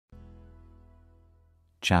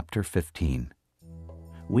Chapter 15.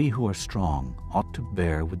 We who are strong ought to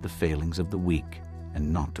bear with the failings of the weak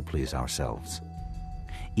and not to please ourselves.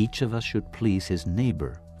 Each of us should please his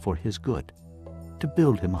neighbor for his good, to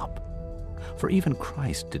build him up. For even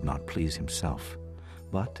Christ did not please himself,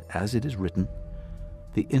 but, as it is written,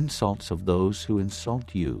 "The insults of those who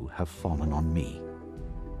insult you have fallen on me."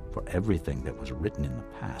 For everything that was written in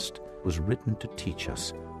the past was written to teach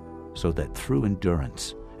us, so that through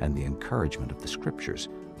endurance and the encouragement of the Scriptures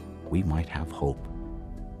we might have hope.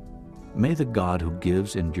 May the God who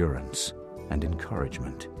gives endurance and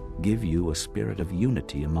encouragement give you a spirit of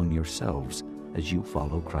unity among yourselves as you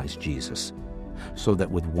follow Christ Jesus, so that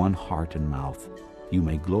with one heart and mouth you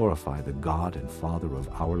may glorify the God and Father of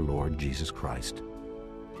our Lord Jesus Christ.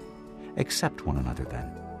 Accept one another then,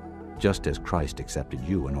 just as Christ accepted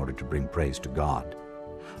you in order to bring praise to God.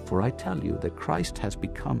 For I tell you that Christ has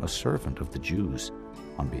become a servant of the Jews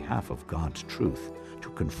on behalf of God's truth, to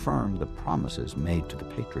confirm the promises made to the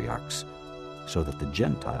patriarchs, so that the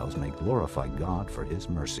Gentiles may glorify God for his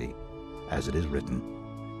mercy, as it is written,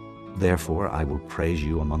 "Therefore I will praise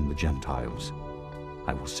you among the Gentiles.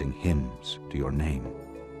 I will sing hymns to your name."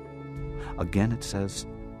 Again it says,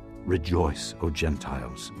 "Rejoice, O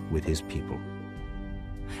Gentiles, with his people."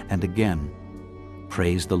 And again,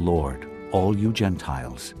 "Praise the Lord, all you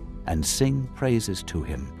Gentiles, and sing praises to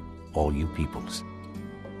him, all you peoples."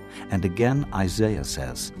 And again Isaiah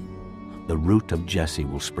says, "The root of Jesse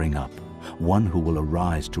will spring up, one who will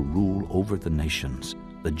arise to rule over the nations.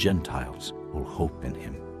 The Gentiles will hope in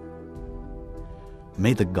him."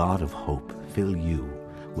 May the God of hope fill you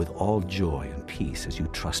with all joy and peace as you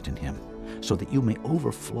trust in him, so that you may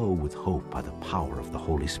overflow with hope by the power of the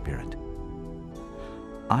Holy Spirit.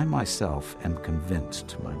 I myself am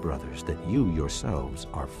convinced, my brothers, that you yourselves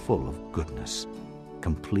are full of goodness,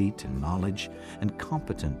 complete in knowledge, and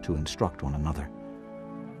competent to instruct one another.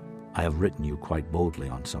 I have written you quite boldly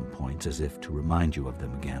on some points, as if to remind you of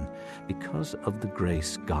them again, because of the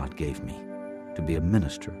grace God gave me, to be a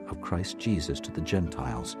minister of Christ Jesus to the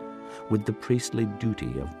Gentiles, with the priestly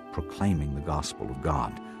duty of proclaiming the gospel of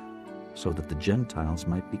God, so that the Gentiles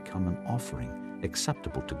might become an offering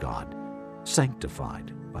acceptable to God,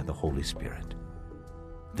 sanctified by the Holy Spirit.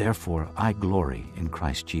 Therefore I glory in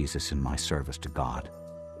Christ Jesus in my service to God.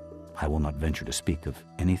 I will not venture to speak of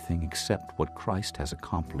anything except what Christ has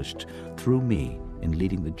accomplished through me in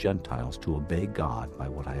leading the Gentiles to obey God by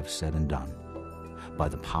what I have said and done, by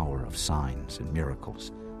the power of signs and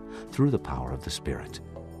miracles, through the power of the Spirit.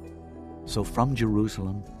 So from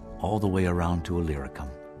Jerusalem all the way around to Illyricum,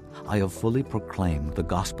 I have fully proclaimed the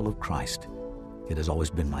gospel of Christ. It has always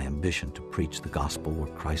been my ambition to preach the gospel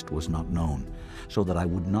where Christ was not known, so that I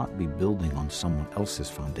would not be building on someone else's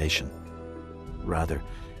foundation. Rather,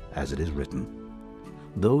 as it is written,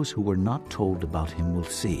 "Those who were not told about him will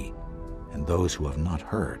see, and those who have not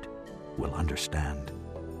heard will understand."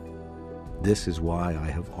 This is why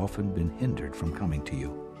I have often been hindered from coming to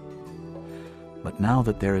you. But now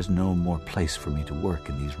that there is no more place for me to work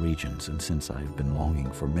in these regions, and since I have been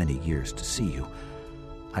longing for many years to see you,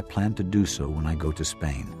 I plan to do so when I go to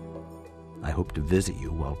Spain. I hope to visit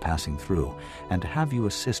you while passing through, and to have you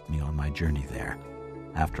assist me on my journey there,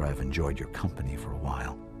 after I have enjoyed your company for a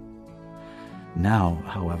while. Now,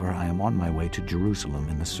 however, I am on my way to Jerusalem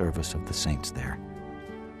in the service of the saints there.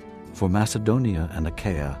 For Macedonia and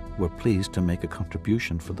Achaia were pleased to make a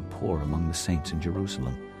contribution for the poor among the saints in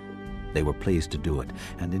Jerusalem. They were pleased to do it,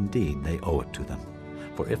 and indeed they owe it to them.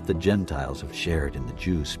 For if the Gentiles have shared in the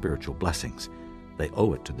Jews' spiritual blessings, they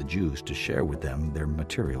owe it to the Jews to share with them their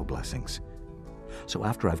material blessings. So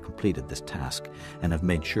after I've completed this task and have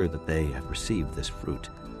made sure that they have received this fruit,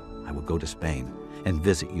 I will go to Spain and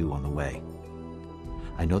visit you on the way.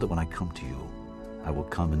 I know that when I come to you, I will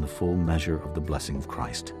come in the full measure of the blessing of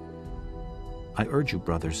Christ. I urge you,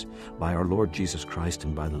 brothers, by our Lord Jesus Christ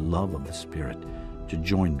and by the love of the Spirit, to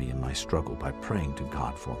join me in my struggle by praying to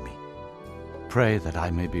God for me. Pray that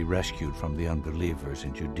I may be rescued from the unbelievers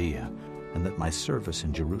in Judea, and that my service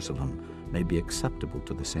in Jerusalem may be acceptable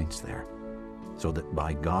to the saints there, so that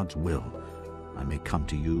by God's will I may come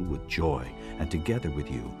to you with joy, and together with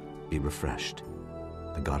you be refreshed.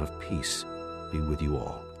 The God of peace be with you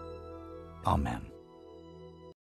all. Amen.